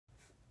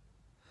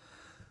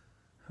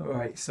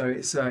Alright, so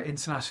it's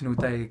International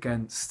Day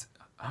against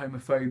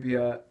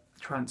homophobia,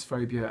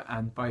 transphobia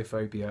and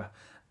biphobia,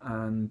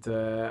 and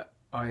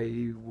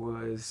I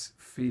was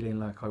feeling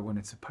like I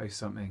wanted to post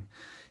something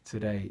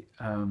today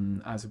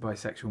as a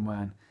bisexual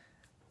man.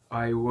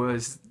 I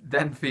was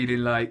then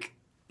feeling like,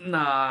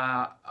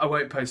 nah, I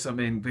won't post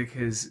something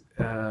because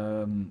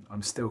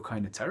I'm still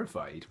kind of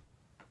terrified,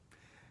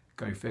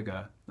 go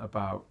figure,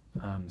 about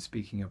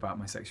speaking about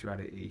my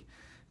sexuality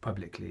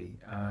publicly.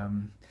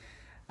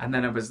 And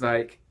then I was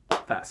like,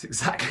 that's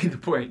exactly the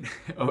point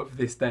of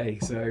this day.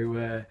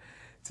 So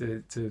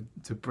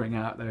to bring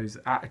out those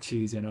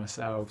attitudes in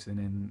ourselves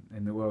and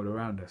in the world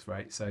around us,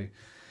 right? So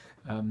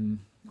I'm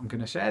going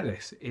to share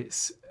this.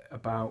 It's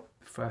about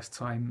the first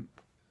time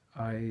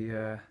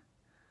I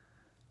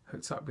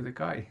hooked up with a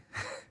guy.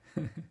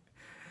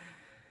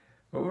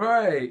 All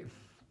right.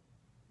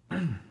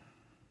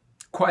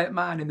 Quiet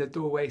man in the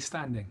doorway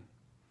standing,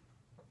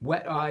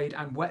 wet-eyed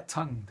and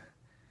wet-tongued.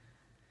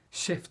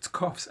 Shifts,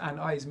 coughs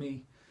and eyes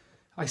me.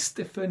 I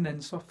stiffen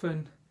and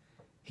soften.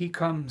 He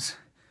comes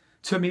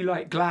to me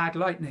like glad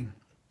lightning,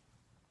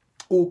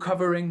 all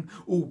covering,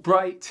 all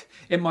bright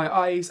in my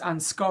eyes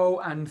and skull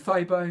and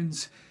thigh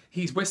bones.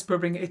 He's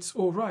whispering, it's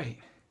all right.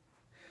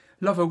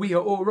 Lover, we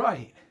are all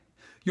right.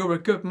 You're a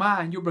good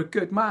man, you're a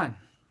good man.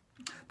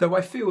 Though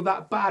I feel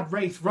that bad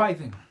wraith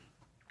writhing,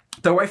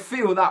 though I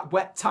feel that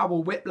wet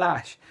towel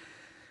whiplash,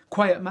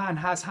 quiet man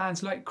has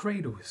hands like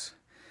cradles,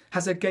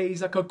 has a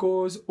gaze like a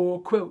gauze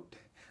or quilt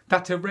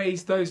that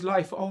erase those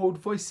life-old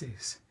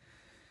voices.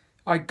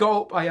 I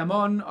gulp, I am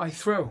on, I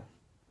thrill.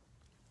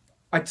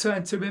 I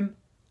turn to him,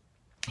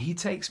 he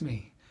takes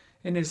me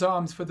in his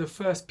arms for the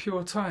first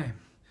pure time.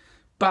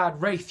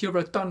 Bad wraith, you're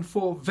a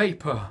done-for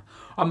vapour.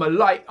 I'm a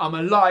light, I'm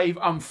alive,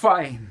 I'm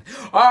fine.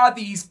 Are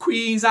these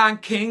queens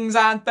and kings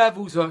and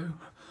devils, oh,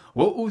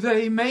 what will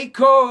they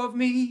make of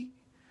me?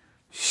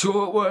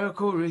 Short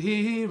work or a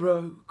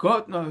hero,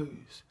 God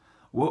knows.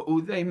 What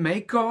will they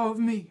make of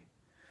me?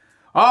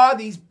 Are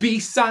these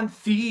beasts and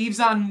thieves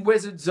and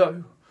wizards,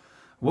 oh,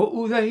 what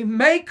will they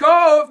make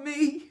of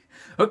me?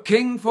 A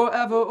king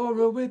forever or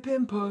a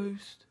whipping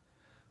post,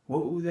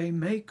 what will they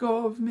make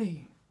of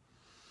me?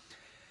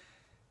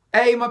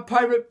 Hey, my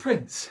pirate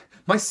prince,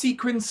 my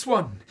sequin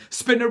swan,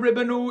 spin a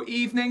ribbon all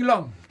evening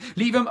long.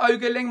 Leave 'em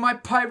ogling my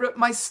pirate,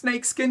 my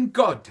snakeskin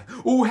god.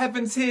 All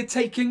heaven's here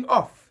taking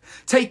off.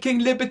 Taking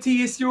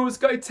liberty is yours,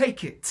 go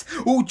take it.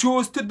 All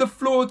jaws to the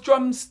floor,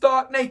 drums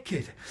start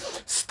naked.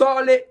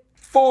 Starlit,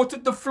 four to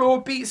the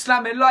floor, beat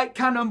slamming like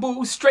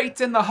cannonballs straight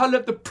in the hull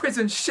of the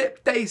prison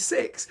ship, day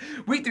 6.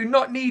 We do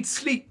not need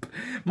sleep.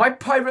 My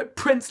pirate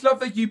prince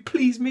lover, you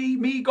please me,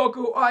 me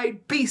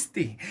goggle-eyed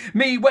beastie.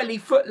 Me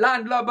welly-foot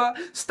landlubber,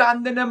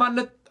 standing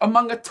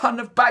among a ton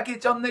of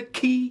baggage on the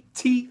quay,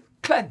 teeth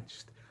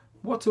clenched.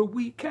 What a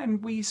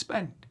weekend we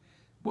spent.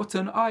 What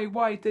an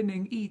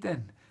eye-widening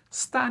Eden.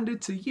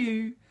 Standard to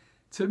you,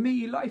 to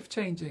me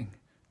life-changing.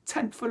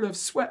 Tent full of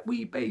sweat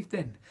we bathed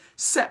in.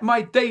 Set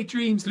my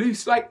daydreams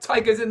loose like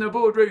tigers in the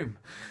boardroom.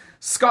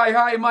 Sky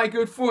high my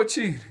good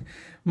fortune.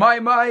 My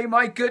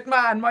good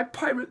man, my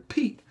pirate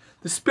Pete.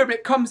 The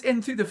spirit comes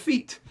in through the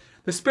feet.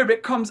 The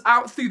spirit comes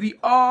out through the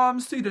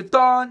arms, through the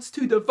dance,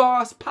 to the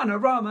vast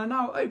panorama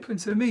now open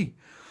to me.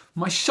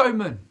 My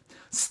showman,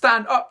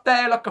 stand up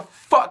there like a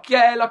fuck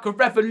yeah, like a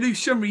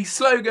revolutionary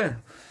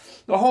slogan.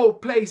 The whole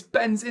place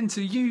bends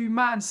into you,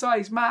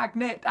 man-sized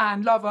magnet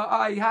and lover.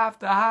 I have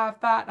to have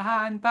that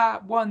hand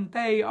that one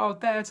day I'll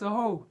dare to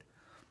hold.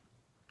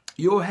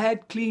 Your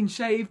head clean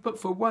shaved, but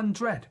for one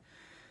dread.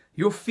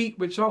 Your feet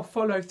which I'll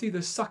follow through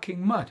the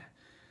sucking mud.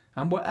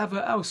 And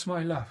whatever else,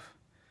 my love.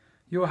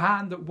 Your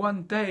hand that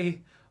one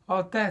day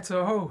I'll dare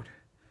to hold.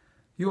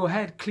 Your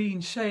head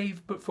clean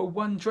shaved, but for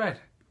one dread.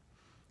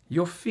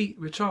 Your feet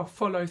which I'll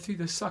follow through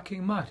the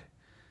sucking mud.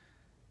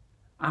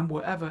 And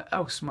whatever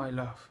else, my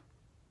love.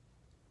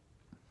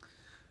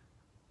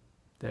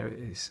 There it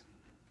is.